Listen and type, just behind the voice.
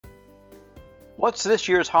What's this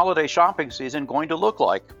year's holiday shopping season going to look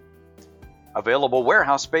like? Available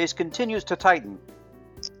warehouse space continues to tighten,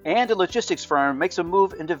 and a logistics firm makes a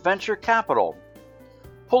move into venture capital.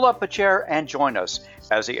 Pull up a chair and join us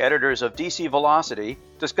as the editors of DC Velocity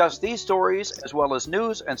discuss these stories as well as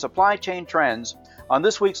news and supply chain trends on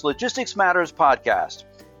this week's Logistics Matters podcast.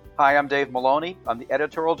 Hi, I'm Dave Maloney. I'm the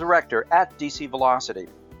editorial director at DC Velocity.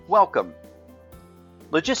 Welcome.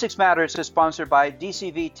 Logistics Matters is sponsored by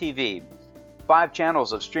DCV TV. 5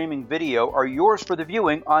 channels of streaming video are yours for the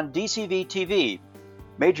viewing on DCV TV.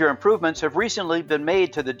 Major improvements have recently been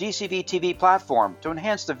made to the DCV TV platform to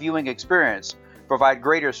enhance the viewing experience, provide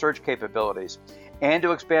greater search capabilities, and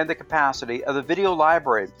to expand the capacity of the video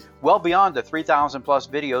library well beyond the 3,000 plus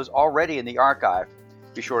videos already in the archive.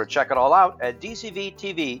 Be sure to check it all out at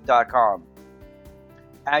dcvtv.com.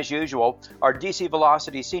 As usual, our DC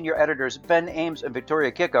Velocity senior editors Ben Ames and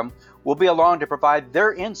Victoria Kickham will be along to provide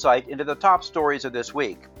their insight into the top stories of this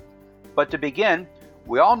week. But to begin,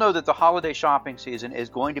 we all know that the holiday shopping season is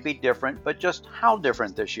going to be different, but just how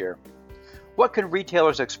different this year? What can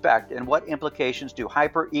retailers expect, and what implications do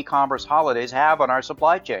hyper e-commerce holidays have on our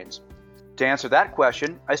supply chains? To answer that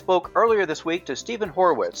question, I spoke earlier this week to Stephen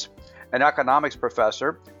Horwitz, an economics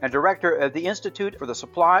professor and director of the Institute for the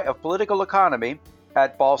Supply of Political Economy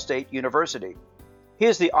at Ball State University. He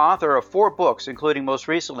is the author of 4 books, including most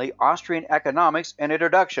recently Austrian Economics and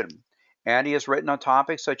Introduction, and he has written on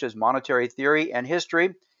topics such as monetary theory and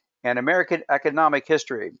history and American economic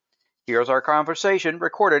history. Here's our conversation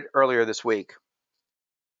recorded earlier this week.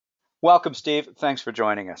 Welcome, Steve. Thanks for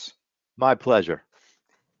joining us. My pleasure.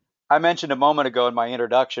 I mentioned a moment ago in my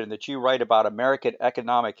introduction that you write about American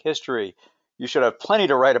economic history. You should have plenty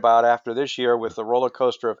to write about after this year with the roller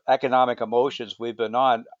coaster of economic emotions we've been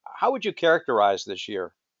on. How would you characterize this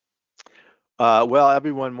year? Well,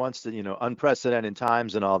 everyone wants to, unprecedented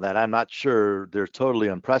times and all that. I'm not sure they're totally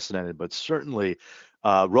unprecedented, but certainly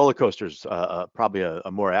roller coasters, probably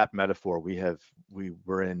a more apt metaphor. We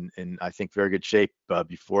were in I think very good shape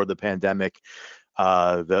before the pandemic.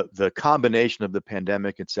 The combination of the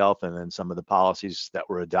pandemic itself and then some of the policies that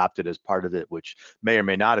were adopted as part of it, which may or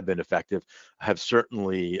may not have been effective, have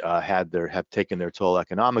certainly have taken their toll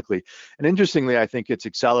economically. And interestingly, I think it's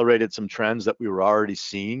accelerated some trends that we were already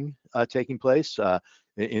seeing taking place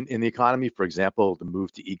in the economy. For example, the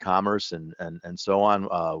move to e-commerce and so on,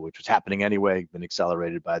 which was happening anyway, been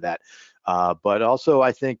accelerated by that. But also,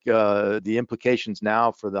 I think the implications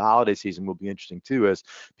now for the holiday season will be interesting too, as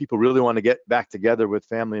people really want to get back together with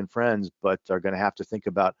family and friends, but are going to have to think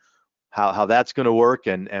about how that's going to work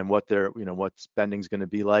and what their what spending's going to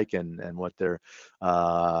be like and what their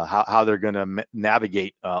how they're going to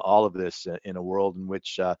navigate all of this in a world in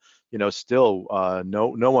which still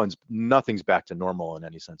nothing's back to normal in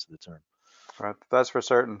any sense of the term. Right, that's for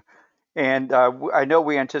certain. And I know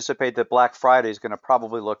we anticipate that Black Friday is going to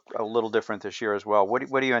probably look a little different this year as well.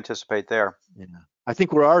 What do you anticipate there? Yeah, I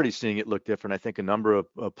think we're already seeing it look different. I think a number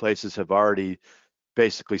of places have already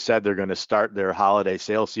basically said they're going to start their holiday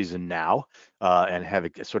sales season now and have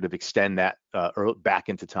it sort of extend that back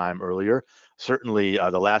into time earlier. Certainly,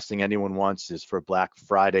 the last thing anyone wants is for Black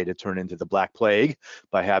Friday to turn into the Black Plague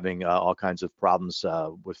by having all kinds of problems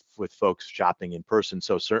with folks shopping in person.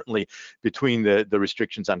 So certainly, between the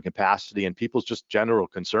restrictions on capacity and people's just general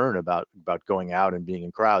concern about going out and being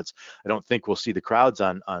in crowds, I don't think we'll see the crowds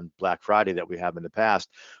on Black Friday that we have in the past.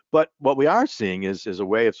 But what we are seeing is a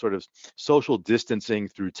way of sort of social distancing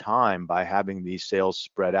through time by having these sales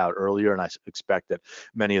spread out earlier. And I expect that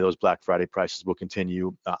many of those Black Friday prices will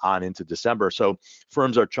continue on into December. So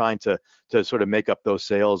firms are trying to sort of make up those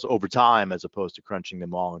sales over time as opposed to crunching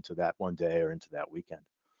them all into that one day or into that weekend.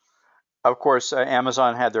 Of course,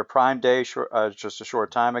 Amazon had their Prime Day just a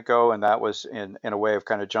short time ago, and that was in a way of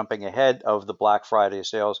kind of jumping ahead of the Black Friday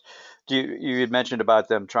sales. You had mentioned about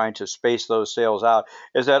them trying to space those sales out.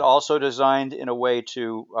 Is that also designed in a way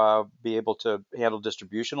to be able to handle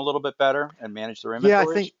distribution a little bit better and manage their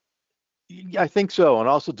inventories? Yeah, I think so, and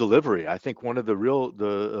also delivery. I think one of the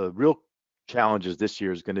real challenges this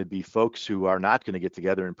year is going to be folks who are not going to get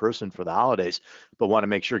together in person for the holidays, but want to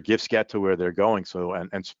make sure gifts get to where they're going. So, and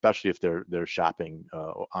especially if they're shopping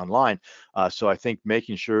online. So I think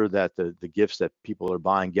making sure that the gifts that people are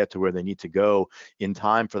buying get to where they need to go in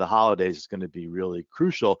time for the holidays is going to be really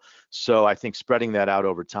crucial. So I think spreading that out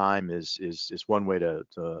over time is one way to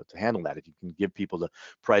handle that. If you can give people the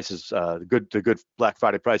prices, the good Black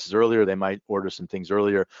Friday prices earlier, they might order some things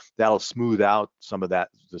earlier. That'll smooth out some of the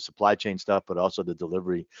supply chain stuff pickup, but also the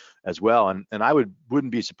delivery as well. And I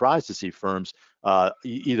wouldn't be surprised to see firms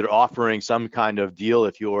either offering some kind of deal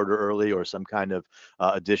if you order early, or some kind of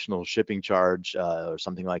additional shipping charge or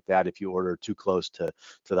something like that if you order too close to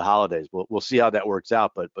the holidays. We'll see how that works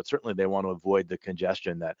out, but certainly they want to avoid the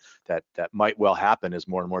congestion that might well happen as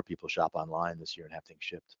more and more people shop online this year and have things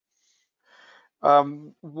shipped.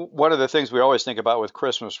 One of the things we always think about with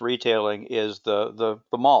Christmas retailing is the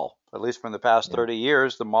mall. At least from the past Yeah. 30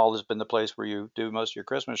 years, the mall has been the place where you do most of your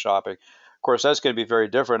Christmas shopping. Of course, that's going to be very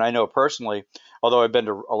different. I know personally, although I've been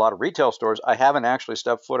to a lot of retail stores, I haven't actually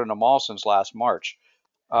stepped foot in a mall since last March.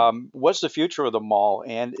 What's the future of the mall,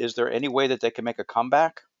 and is there any way that they can make a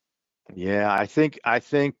comeback? Yeah, I think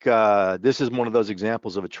this is one of those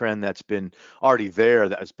examples of a trend that's been already there,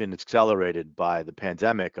 that has been accelerated by the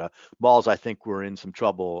pandemic. Malls, I think, were in some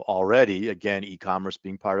trouble already. Again, e-commerce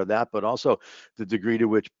being part of that, but also the degree to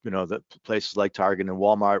which the places like Target and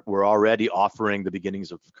Walmart were already offering the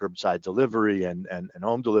beginnings of curbside delivery and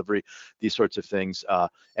home delivery, these sorts of things.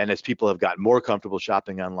 And as people have gotten more comfortable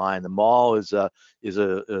shopping online, the mall is a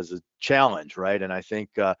challenge, right? And I think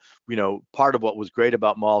part of what was great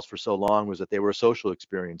about malls for so long was that they were a social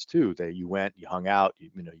experience too. You went, you hung out, you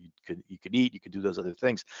could eat, you could do those other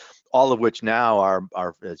things, all of which now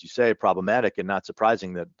are, as you say, problematic, and not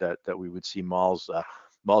surprising that we would see malls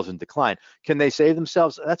in decline. Can they save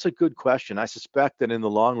themselves? That's a good question. I suspect that in the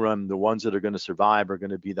long run, the ones that are going to survive are going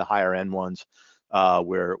to be the higher end ones,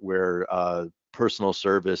 where personal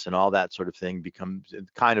service and all that sort of thing becomes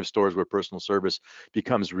kind of stores where personal service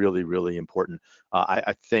becomes really, really important.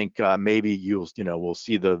 I think maybe we'll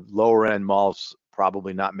see the lower end malls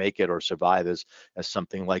probably not make it or survive as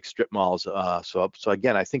something like strip malls. So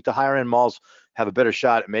again, I think the higher end malls have a better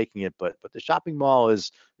shot at making it, but the shopping mall is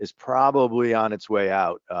probably on its way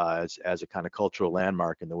out as a kind of cultural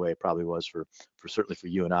landmark in the way it probably was for certainly for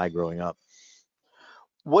you and I growing up.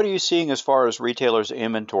 What are you seeing as far as retailers'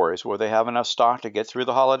 inventories? Will they have enough stock to get through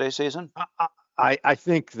the holiday season? I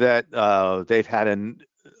think that they've had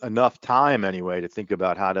enough time anyway to think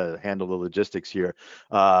about how to handle the logistics here.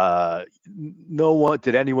 No one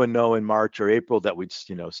did anyone know in March or April that we'd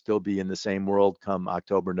still be in the same world come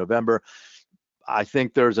October, November. I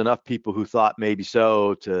think there's enough people who thought maybe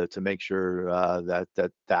so to make sure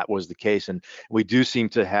that was the case, and we do seem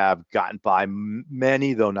to have gotten by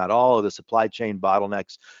many, though not all, of the supply chain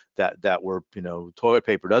bottlenecks that were toilet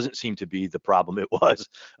paper doesn't seem to be the problem it was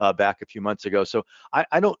back a few months ago. So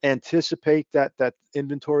I don't anticipate that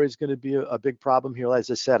inventory is going to be a big problem here. As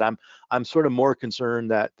I said, I'm sort of more concerned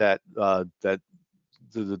that the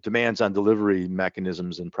demands on delivery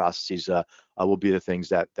mechanisms and processes will be the things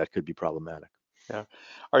that could be problematic. Yeah.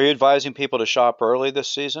 Are you advising people to shop early this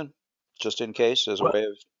season, just in case, as a Well, way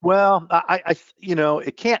of? well,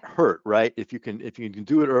 it can't hurt, right? If you can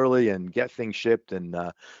do it early and get things shipped, and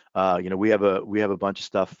we have a bunch of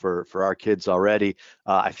stuff for our kids already.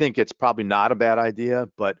 I think it's probably not a bad idea,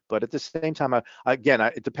 but at the same time,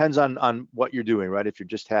 it depends on what you're doing, right? If you're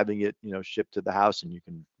just having it, shipped to the house, and you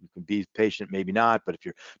can be patient, maybe not. But if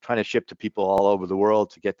you're trying to ship to people all over the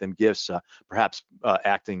world to get them gifts, perhaps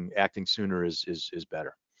acting sooner is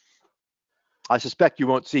better. I suspect you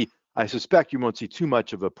won't see. I suspect you won't see too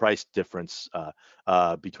much of a price difference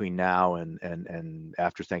between now and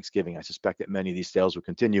after Thanksgiving. I suspect that many of these sales will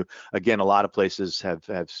continue. Again, a lot of places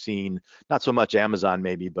have seen, not so much Amazon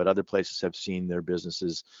maybe, but other places have seen their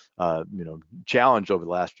businesses challenged over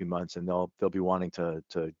the last few months, and they'll be wanting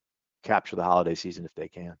to capture the holiday season if they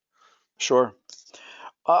can. Sure.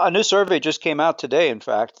 A new survey just came out today, in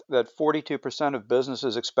fact, that 42% of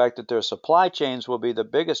businesses expect that their supply chains will be the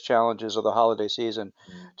biggest challenges of the holiday season.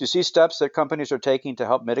 Do you see steps that companies are taking to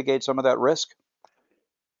help mitigate some of that risk?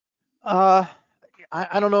 Uh,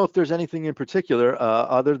 I don't know if there's anything in particular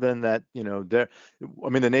other than that, I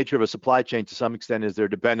mean, the nature of a supply chain to some extent is they're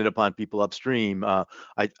dependent upon people upstream.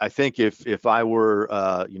 I think if I were,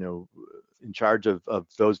 in charge of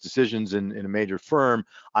those decisions in a major firm,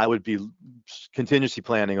 I would be contingency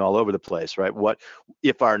planning all over the place, right? What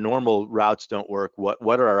if our normal routes don't work? What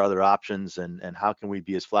are our other options, and how can we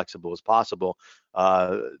be as flexible as possible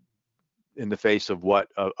uh, in the face of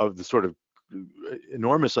of the sort of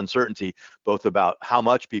enormous uncertainty, both about how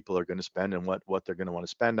much people are going to spend and what they're going to want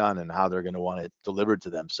to spend on, and how they're going to want it delivered to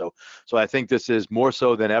them. So I think this is more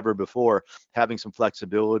so than ever before, having some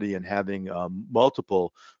flexibility and having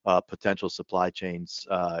multiple potential supply chains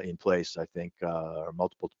in place. I think or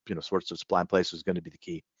multiple sorts of supply in place is going to be the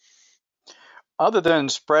key. Other than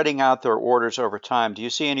spreading out their orders over time, do you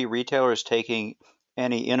see any retailers taking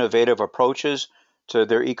any innovative approaches to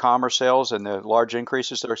their e-commerce sales and the large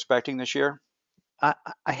increases they're expecting this year? I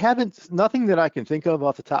haven't, nothing that I can think of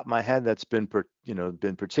off the top of my head that's been,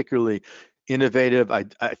 been particularly innovative. I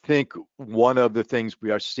think one of the things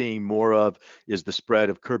we are seeing more of is the spread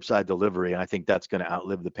of curbside delivery, and I think that's going to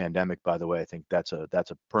outlive the pandemic. By the way, I think that's a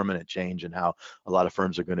permanent change in how a lot of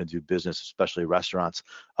firms are going to do business, especially restaurants.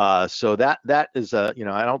 So that is a,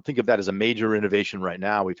 I don't think of that as a major innovation right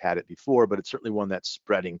now. We've had it before, but it's certainly one that's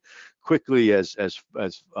spreading quickly as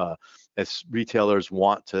retailers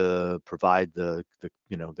want to provide the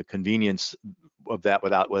convenience of that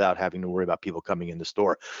without having to worry about people coming in the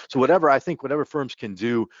store. So whatever firms can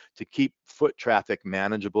do to keep foot traffic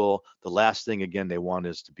manageable, the last thing again they want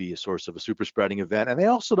is to be a source of a super spreading event, and they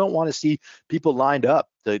also don't want to see people lined up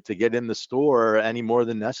to get in the store any more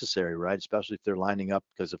than necessary, right? Especially if they're lining up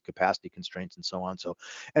because of capacity constraints and so on. So,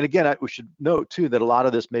 and again, we should note too that a lot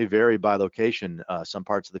of this may vary by location. Some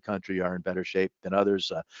parts of the country are in better shape than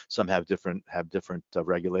others. Some have different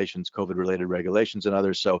regulations, COVID-related regulations, and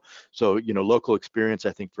others. So local experience,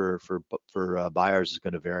 I think for buyers is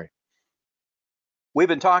going to vary. We've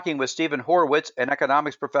been talking with Stephen Horwitz, an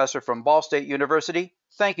economics professor from Ball State University.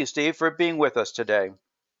 Thank you, Steve, for being with us today.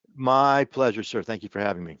 My pleasure, sir. Thank you for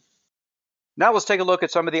having me. Now let's take a look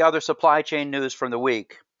at some of the other supply chain news from the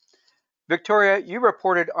week. Victoria, you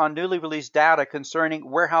reported on newly released data concerning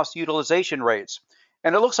warehouse utilization rates,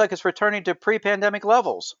 and it looks like it's returning to pre-pandemic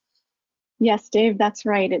levels. Yes, Dave, that's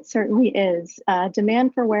right. It certainly is.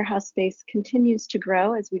 Demand for warehouse space continues to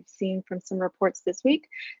grow, as we've seen from some reports this week.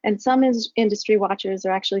 And some industry watchers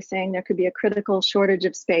are actually saying there could be a critical shortage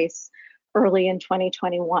of space early in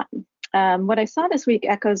 2021. What I saw this week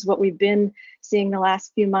echoes what we've been seeing the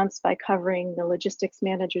last few months by covering the Logistics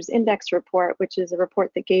Managers Index report, which is a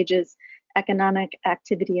report that gauges economic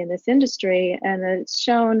activity in this industry. And it's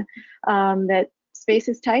shown that space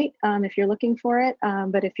is tight if you're looking for it,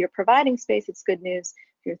 but if you're providing space, it's good news.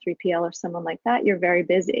 If you're 3PL or someone like that, you're very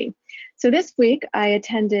busy. So this week, I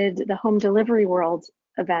attended the Home Delivery World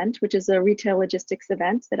event, which is a retail logistics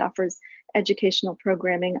event that offers educational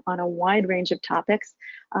programming on a wide range of topics.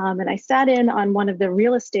 And I sat in on one of the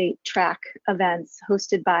real estate track events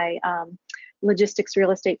hosted by logistics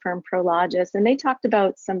real estate firm Prologis, and they talked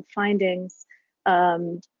about some findings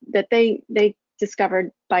that they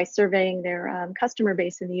discovered by surveying their customer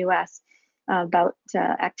base in the US about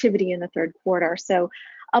activity in the third quarter. So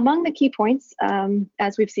among the key points,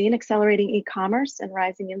 as we've seen, accelerating e-commerce and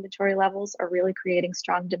rising inventory levels are really creating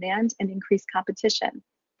strong demand and increased competition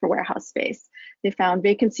for warehouse space. They found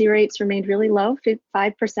vacancy rates remained really low,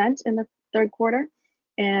 5% in the third quarter,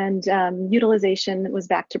 and utilization was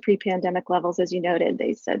back to pre-pandemic levels, as you noted.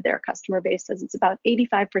 They said their customer base says it's about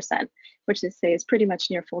 85%, which they say is pretty much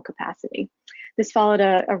near full capacity. This followed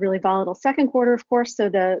a really volatile second quarter, of course, so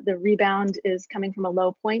the rebound is coming from a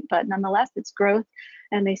low point, but nonetheless, it's growth.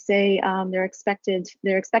 And they say they're expecting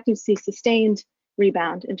to see sustained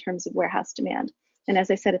rebound in terms of warehouse demand. And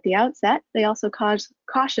as I said at the outset, they also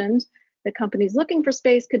cautioned that companies looking for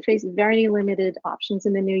space could face very limited options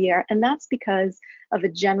in the new year, and that's because of a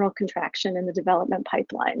general contraction in the development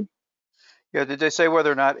pipeline. Yeah, did they say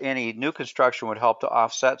whether or not any new construction would help to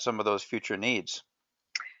offset some of those future needs?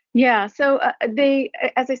 Yeah, so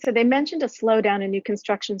as I said, they mentioned a slowdown in new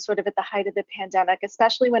construction sort of at the height of the pandemic,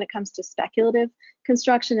 especially when it comes to speculative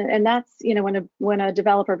construction. And that's, when a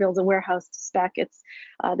developer builds a warehouse to spec, it's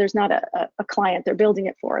there's not a client they're building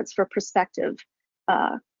it for. It's for prospective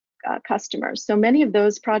customers. So many of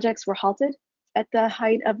those projects were halted at the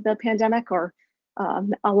height of the pandemic, or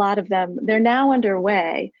a lot of them. They're now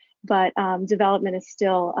underway, but development is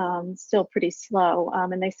still pretty slow.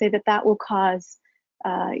 And they say that will cause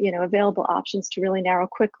available options to really narrow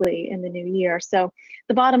quickly in the new year. So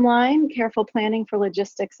the bottom line, careful planning for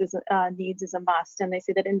logistics needs is a must. And they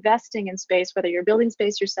say that investing in space, whether you're building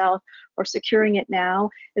space yourself or securing it now,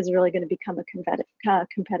 is really going to become a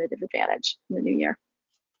competitive advantage in the new year.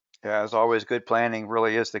 Yeah, as always, good planning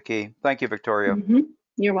really is the key. Thank you, Victoria.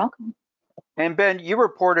 You're welcome. And Ben, you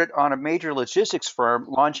reported on a major logistics firm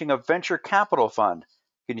launching a venture capital fund.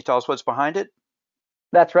 Can you tell us what's behind it?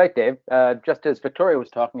 That's right, Dave. Just as Victoria was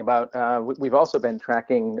talking about, we've also been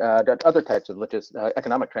tracking other types of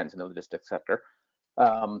economic trends in the logistics sector.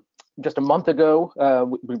 Just a month ago,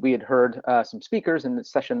 we had heard some speakers in the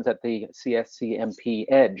sessions at the CSCMP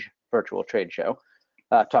Edge virtual trade show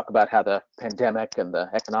talk about how the pandemic and the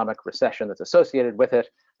economic recession that's associated with it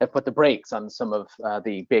have put the brakes on some of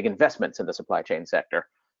the big investments in the supply chain sector,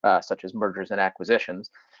 such as mergers and acquisitions.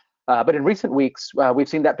 But in recent weeks, we've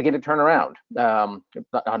seen that begin to turn around.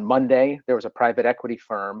 On Monday, there was a private equity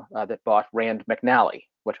firm that bought Rand McNally,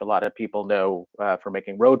 which a lot of people know for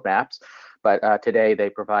making roadmaps. But today, they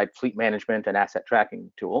provide fleet management and asset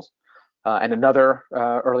tracking tools. And another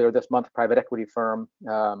earlier this month private equity firm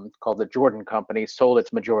called the Jordan Company sold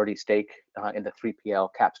its majority stake in the 3PL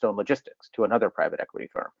Capstone Logistics to another private equity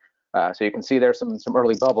firm. So you can see there's some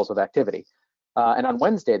early bubbles of activity. And on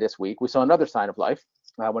Wednesday this week, we saw another sign of life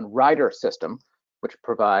when Ryder System, which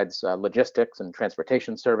provides logistics and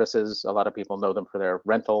transportation services. A lot of people know them for their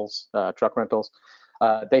rentals, truck rentals.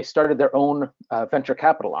 They started their own venture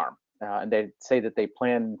capital arm. And they say that they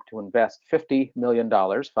plan to invest $50 million,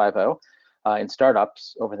 50, in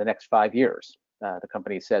startups over the next 5 years. The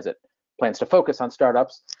company says it plans to focus on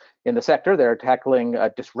startups in the sector. They're tackling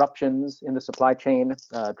disruptions in the supply chain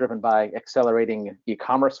driven by accelerating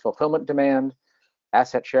e-commerce fulfillment demand,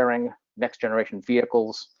 asset sharing, next generation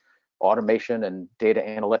vehicles, automation, and data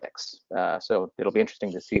analytics. So it'll be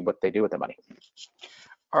interesting to see what they do with the money.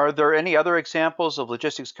 Are there any other examples of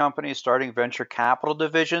logistics companies starting venture capital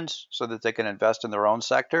divisions so that they can invest in their own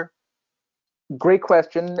sector? Great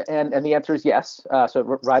question, and the answer is yes.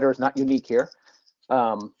 So Ryder is not unique here.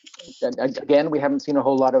 And again, we haven't seen a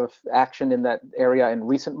whole lot of action in that area in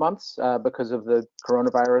recent months because of the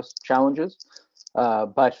coronavirus challenges.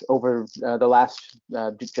 But over the last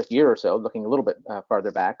just year or so, looking a little bit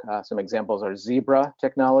farther back, some examples are Zebra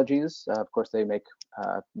Technologies. Of course, they make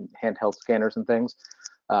handheld scanners and things.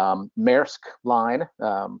 Maersk Line,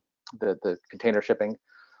 the container shipping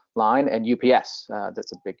line, and UPS,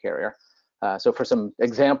 that's a big carrier. So for some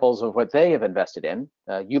examples of what they have invested in,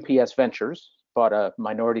 UPS Ventures bought a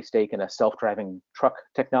minority stake in a self-driving truck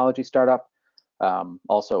technology startup,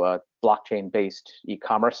 also a blockchain-based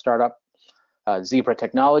e-commerce startup. Zebra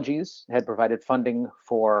Technologies had provided funding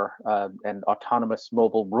for an autonomous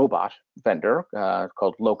mobile robot vendor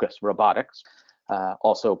called Locus Robotics.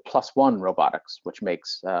 Also Plus One Robotics, which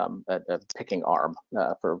makes a picking arm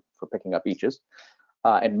for picking up eaches.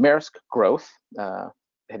 And Maersk Growth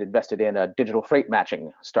had invested in a digital freight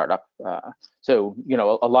matching startup. So, you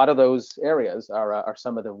know, a lot of those areas are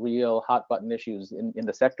some of the real hot button issues in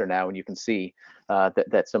the sector now, and you can see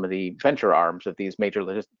that some of the venture arms of these major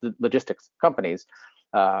logistics companies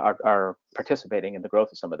are participating in the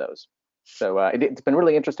growth of some of those. So it's been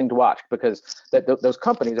really interesting to watch because those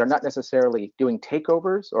companies are not necessarily doing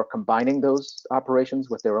takeovers or combining those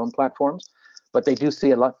operations with their own platforms, but they do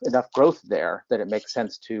see enough growth there that it makes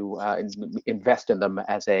sense to invest in them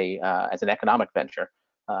as an economic venture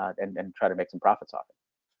and try to make some profits off it.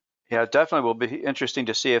 Yeah, it definitely will be interesting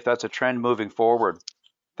to see if that's a trend moving forward.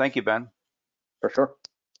 Thank you, Ben. For sure.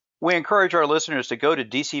 We encourage our listeners to go to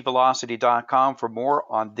dcvelocity.com for more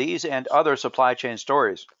on these and other supply chain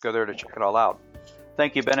stories. Go there to check it all out.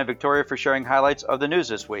 Thank you, Ben and Victoria, for sharing highlights of the news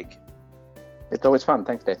this week. It's always fun.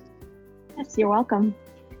 Thanks, Dave. Yes, you're welcome.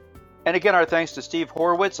 And again, our thanks to Steve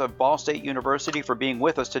Horowitz of Ball State University for being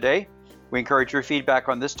with us today. We encourage your feedback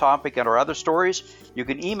on this topic and our other stories. You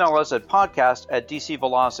can email us at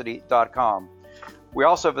podcast@dcvelocity.com. We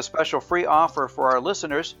also have a special free offer for our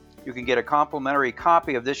listeners. You can get a complimentary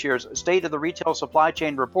copy of this year's State of the Retail Supply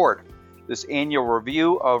Chain Report. This annual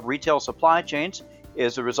review of retail supply chains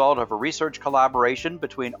is the result of a research collaboration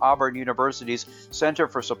between Auburn University's Center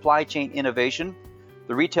for Supply Chain Innovation,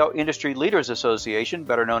 the Retail Industry Leaders Association,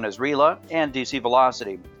 better known as RILA, and DC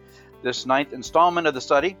Velocity. This 9th installment of the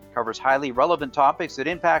study covers highly relevant topics that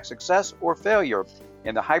impact success or failure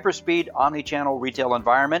in the hyperspeed omnichannel retail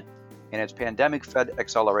environment and its pandemic-fed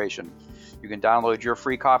acceleration. You can download your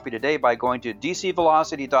free copy today by going to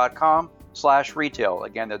dcvelocity.com/retail.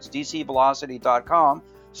 Again, that's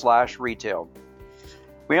dcvelocity.com/retail.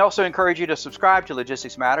 We also encourage you to subscribe to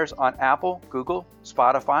Logistics Matters on Apple, Google,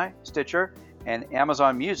 Spotify, Stitcher, and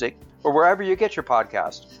Amazon Music, or wherever you get your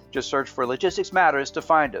podcasts. Just search for Logistics Matters to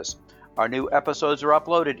find us. Our new episodes are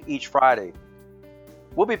uploaded each Friday.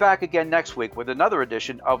 We'll be back again next week with another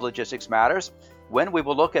edition of Logistics Matters, when we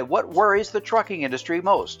will look at what worries the trucking industry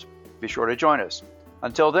most. Be sure to join us.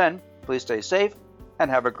 Until then, please stay safe and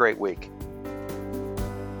have a great week.